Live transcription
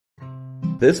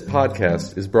This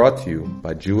podcast is brought to you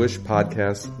by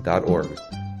JewishPodcasts.org.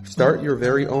 Start your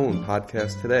very own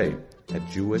podcast today at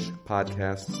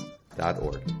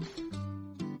JewishPodcasts.org.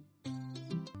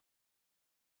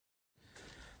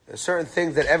 There's certain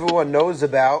things that everyone knows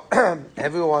about,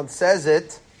 everyone says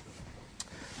it,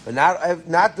 but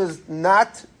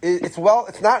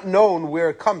it's not known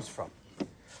where it comes from.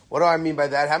 What do I mean by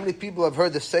that? How many people have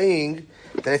heard the saying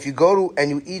that if you go to and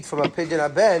you eat from a Pidyon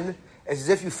HaBen, it's as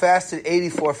if you fasted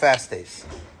 84 fast days?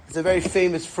 It's a very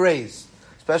famous phrase,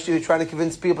 especially if you're trying to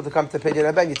convince people to come to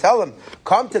Pidyon HaBen. You tell them,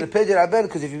 come to the Pidyon HaBen,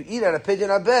 because if you eat at a Pidyon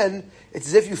HaBen, it's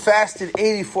as if you fasted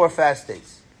 84 fast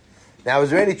days. Now, is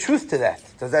there any truth to that?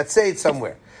 Does that say it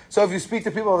somewhere? So if you speak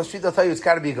to people on the street, they'll tell you it's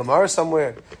got to be a Gemara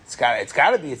somewhere. It's got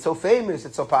to be. It's so famous.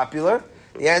 It's so popular.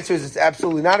 The answer is it's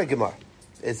absolutely not a Gemara.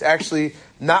 It's actually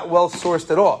not well sourced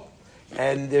at all.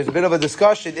 And there's a bit of a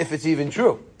discussion if it's even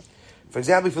true. For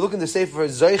example, if you look in the Sefer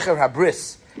Zoicher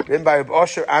Habris, written by Reb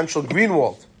Osher Anshel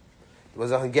Greenwald, he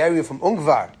was a Hungarian from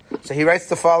Ungvar. So he writes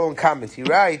the following comment. He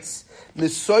writes,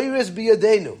 Nesoires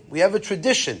biyadenu. We have a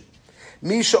tradition.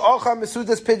 Misha ocha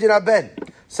mesudas Pidyon HaBen.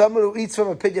 Someone who eats from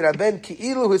a Pidyon HaBen,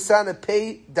 ki'ilu hisana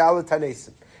pei dalet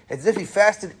hanesim. As if he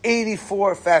fasted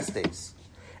 84 fast days.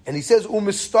 And he says,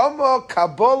 Umistama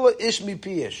Kabbalah ish mi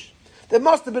piyish. There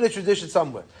must have been a tradition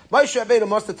somewhere. Moshe Rabbeinu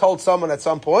must have told someone at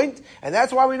some point, and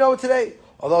that's why we know it today.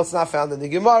 Although it's not found in the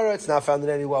Gemara, it's not found in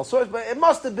any well source, but it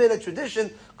must have been a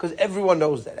tradition because everyone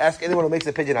knows that. Ask anyone who makes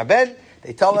a Pidyon HaBen,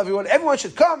 they tell everyone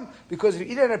should come because if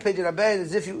you eat at a Pidyon HaBen, it's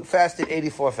as if you fasted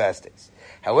 84 fast days.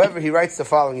 However, he writes the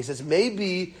following. He says,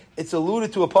 maybe it's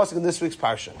alluded to a pasuk in this week's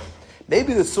parsha.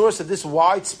 Maybe the source of this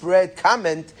widespread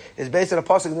comment is based on a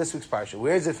pasuk in this week's parsha.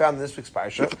 Where is it found in this week's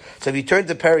parsha? So if you turn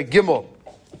to Perek Gimel,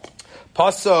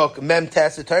 pasuk Mem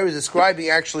Tes, the Torah is describing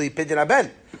actually Pidyon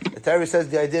HaBen. The Torah says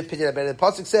the idea of Pidyon HaBen. The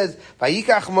pasuk says,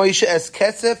 "Vayikach Moshe es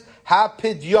kesef ha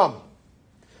Pidyon."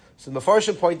 So the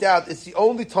Mefarshim point out it's the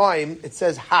only time it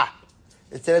says ha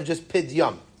instead of just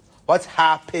Pidyon. What's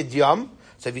ha Pidyon?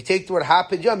 So if you take the word ha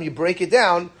Pidyon, you break it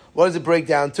down. What does it break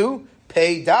down to?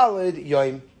 Pei Daled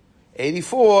Yom.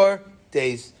 84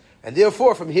 days. And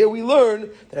therefore, from here we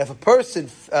learn that if a person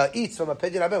eats from a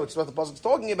Pidyon HaBen, which is what the pasuk is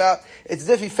talking about, it's as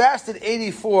if he fasted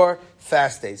 84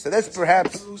 fast days. So that's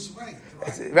perhaps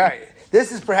right.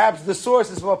 This is perhaps the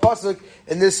source of a pasuk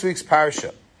in this week's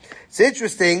parsha. It's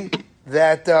interesting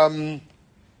that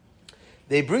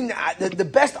they bring the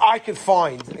best I could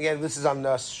find. Again, this is on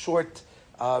a short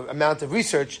amount of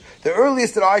research. The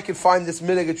earliest that I could find this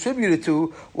minhag attributed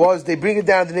to was they bring it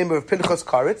down the name of Pinchas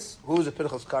Karetz. Who is a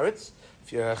Pinchas Karetz?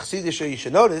 If you're a Chassidish, you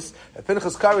should notice that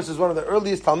Pinchas Karetz is one of the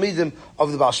earliest Talmidim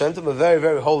of the Baal Shem Tov, a very,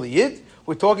 very holy Yid.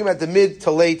 We're talking about the mid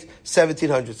to late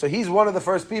 1700s. So he's one of the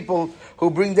first people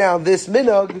who bring down this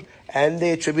minhag, and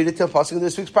they attribute it to a pasuk in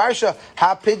this week's parsha.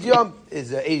 Ha Pidyon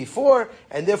is 84,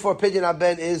 and therefore Pidyon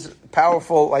HaBen is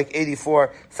powerful like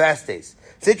 84 fast days.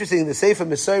 It's interesting, in the Sefer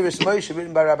Mesoires Moshe,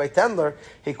 written by Rabbi Tendler,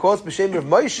 he quotes B'Shem Rav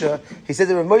Moshe. He said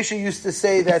that Rav Moshe used to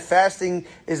say that fasting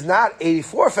is not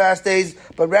 84 fast days,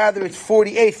 but rather it's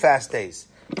 48 fast days.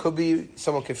 Could be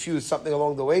someone confused something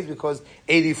along the way because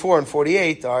 84 and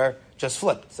 48 are just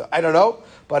flipped. So I don't know,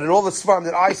 but in all the Sfarim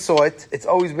that I saw it's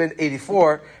always been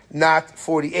 84, not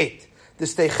 48. The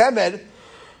Stei Chemed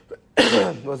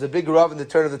was a big Rav in the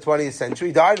turn of the 20th century.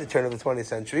 He died in the turn of the 20th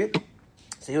century.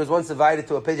 So he was once invited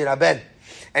to a Pidyon HaBen.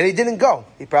 And he didn't go.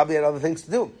 He probably had other things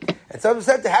to do. And someone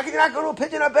said, how can you not go to a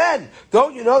Pidyon HaBen?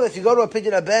 Don't you know that if you go to a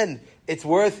Pidyon HaBen, it's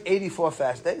worth 84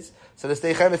 fast days? So the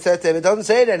Stei Chemed said to him, it doesn't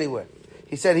say it anywhere.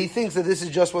 He said he thinks that this is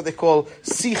just what they call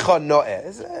sicha no'eh.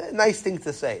 It's a nice thing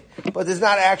to say. But there's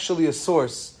not actually a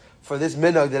source for this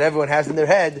minhag that everyone has in their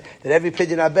head, that every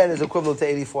Pidyon HaBen is equivalent to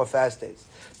 84 fast days.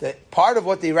 That part of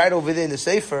what they write over there in the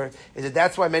Sefer is that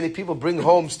that's why many people bring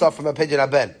home stuff from a Pidyon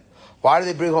HaBen. Why do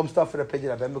they bring home stuff for the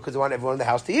Pidyon HaBen? Because they want everyone in the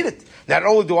house to eat it. Not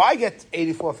only do I get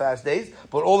 84 fast days,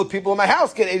 but all the people in my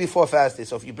house get 84 fast days.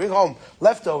 So if you bring home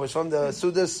leftovers from the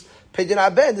Sudas Pidyon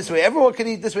HaBen, this way everyone can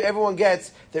eat, this way everyone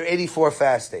gets their 84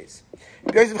 fast days.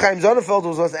 Yosef Chaim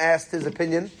Sonnenfeld was asked his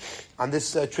opinion on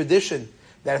this tradition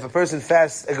that if a person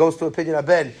fasts, goes to a Pidyon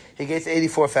HaBen, he gets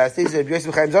 84 fast days.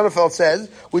 Yosef Chaim Sonnenfeld says,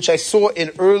 which I saw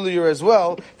in earlier as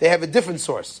well, they have a different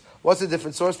source. What's the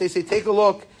different source? They say, take a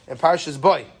look at Parshas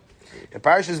Boy. And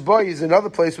Parashas Boy is another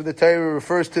place where the Torah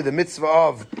refers to the mitzvah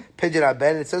of Pidyon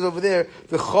HaBen. It says over there,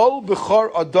 "V'chol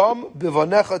b'char adam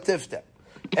b'vanecha tifta."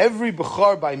 Every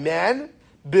b'char by man,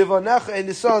 b'vanecha and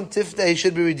his son tifta, he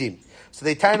should be redeemed. So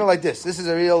they title like this. This is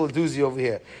a real doozy over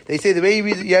here. They say the way you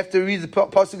read it, you have to read the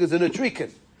pasuk as in a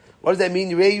trikin. What does that mean?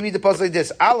 The way you read the pasuk like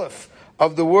this: Aleph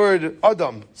of the word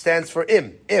adam stands for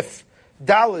im, if.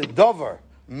 Dalid, dover,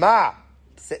 ma,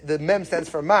 The mem stands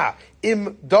for ma.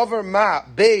 Im dover ma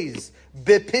beis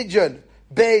bepidyon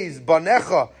beis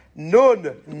banecha nun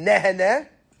nehene.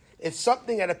 If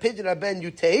something at a pidyon haben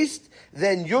you taste,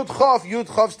 then yud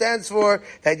chav stands for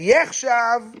that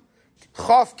yechshav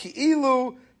chav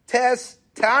ki'ilu tes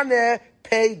tane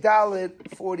pei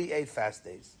dalit 48 fast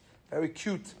days. Very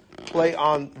cute play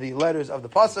on the letters of the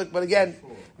pasuk, but again,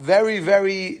 very,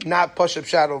 very not push-up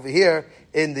shot over here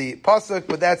in the pasuk,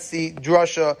 but that's the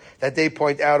drasha that they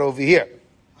point out over here.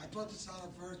 I thought it's not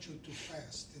a virtue to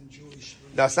fast in Jewish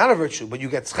religion. No, it's not a virtue, but you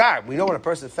get schar. We know when a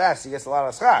person fasts, he gets a lot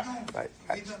of schar. No, Right.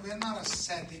 we're not a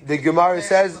setting. The Gemara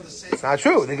says it's not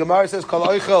true. The Gemara says kol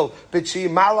oichel b'chi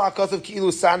malach kosav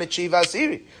ki'ilu sanat shiva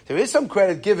asiri. There is some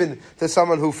credit given to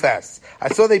someone who fasts. I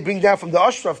saw they bring down from the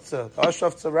Oshrafza. The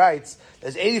Oshrafza writes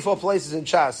there's 84 places in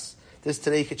Shas. This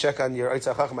today you can check on your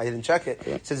Eitzah Chacham. I didn't check it.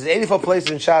 It says there's 84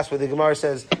 places in Shas where the Gemara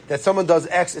says that someone does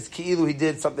X, it's ki'ilu he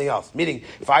did something else. Meaning,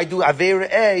 if I do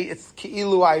Aveira A, it's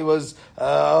ki'ilu I was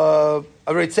a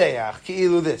Reitzeach,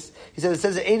 ki'ilu this. He says it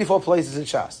says there 84 places in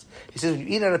Shas. He says when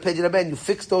you eat on a Pidyon HaBen, you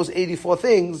fix those 84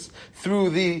 things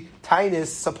through the tinus,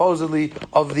 supposedly,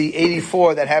 of the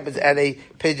 84 that happens at a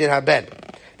Pidyon HaBen.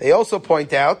 They also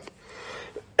point out,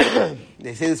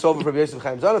 they say this over from Yosef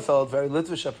Chaim Zonefeld, very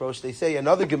Litvish approach. They say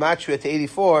another gematria to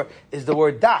 84 is the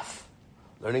word daf,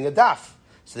 learning a daf.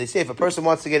 So they say if a person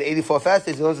wants to get 84 fast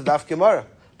days, he learns a daf Gemara.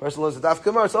 Person learns a daf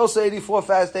Gemara, it's also 84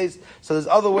 fast days. So there's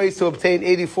other ways to obtain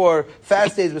 84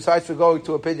 fast days besides for going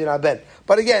to a Pidyon HaBen.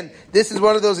 But again, this is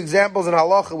one of those examples in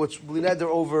halacha which Blineder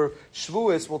over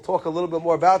Shavuos. We'll talk a little bit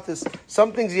more about this.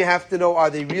 Some things you have to know, are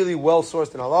they really well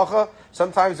sourced in halacha?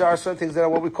 Sometimes there are some things that are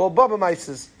what we call baba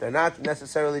maises. They're not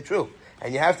necessarily true.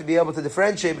 And you have to be able to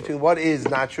differentiate between what is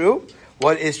not true,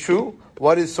 what is true,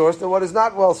 what is sourced, and what is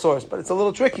not well sourced. But it's a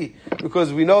little tricky,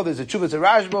 because we know there's a Chuvas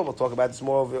Rashba. We'll talk about this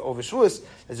more over Shavuos.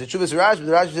 There's a Chuvas Rashba.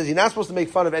 The Rashba says you're not supposed to make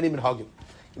fun of any minhagim. You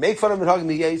make fun of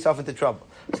minhagim, you get yourself into trouble.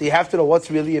 So you have to know what's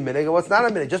really a minhag and what's not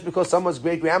a minhag. Just because someone's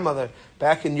great-grandmother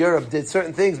back in Europe did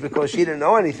certain things because she didn't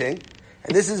know anything,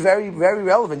 and this is very, very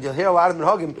relevant. You'll hear a lot of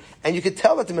minhagim, and you can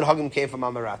tell that the minhagim came from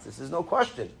Amaratzis. There's no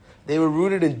question. They were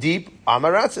rooted in deep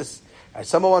Amaratzis.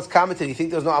 Someone once commented, you think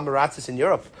there was no Amaratzis in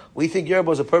Europe? We think Europe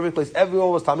was a perfect place.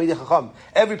 Everyone was Talmidei Chacham.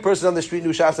 Every person on the street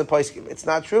knew Shas and Paiskim. It's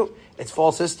not true. It's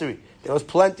false history. There was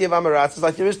plenty of Amaratzis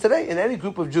like there is today in any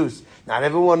group of Jews. Not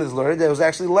everyone is learned. There was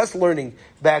actually less learning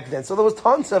back then. So there was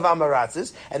tons of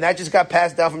Amaratzis, and that just got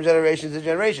passed down from generation to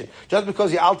generation. Just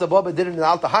because your Alta Baba did it in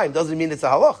Alta Haim doesn't mean it's a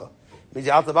halacha. It means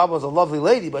the Alta Baba was a lovely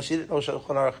lady, but she didn't know Shulchan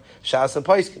Aruch, Shas, and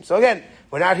Paiskim. So again,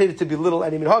 we're not here to belittle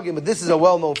any minhagim, but this is a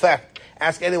well-known fact.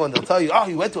 Ask anyone, they'll tell you, oh,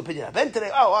 you went to a Pidyon HaBen today,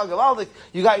 oh, Gavaldik,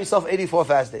 you got yourself 84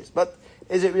 fast days. But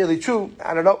is it really true?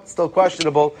 I don't know, it's still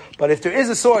questionable. But if there is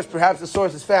a source, perhaps the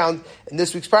source is found in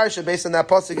this week's parsha, based on that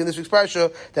pasuk in this week's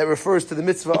parsha, that refers to the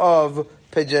mitzvah of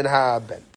Pidyon HaBen.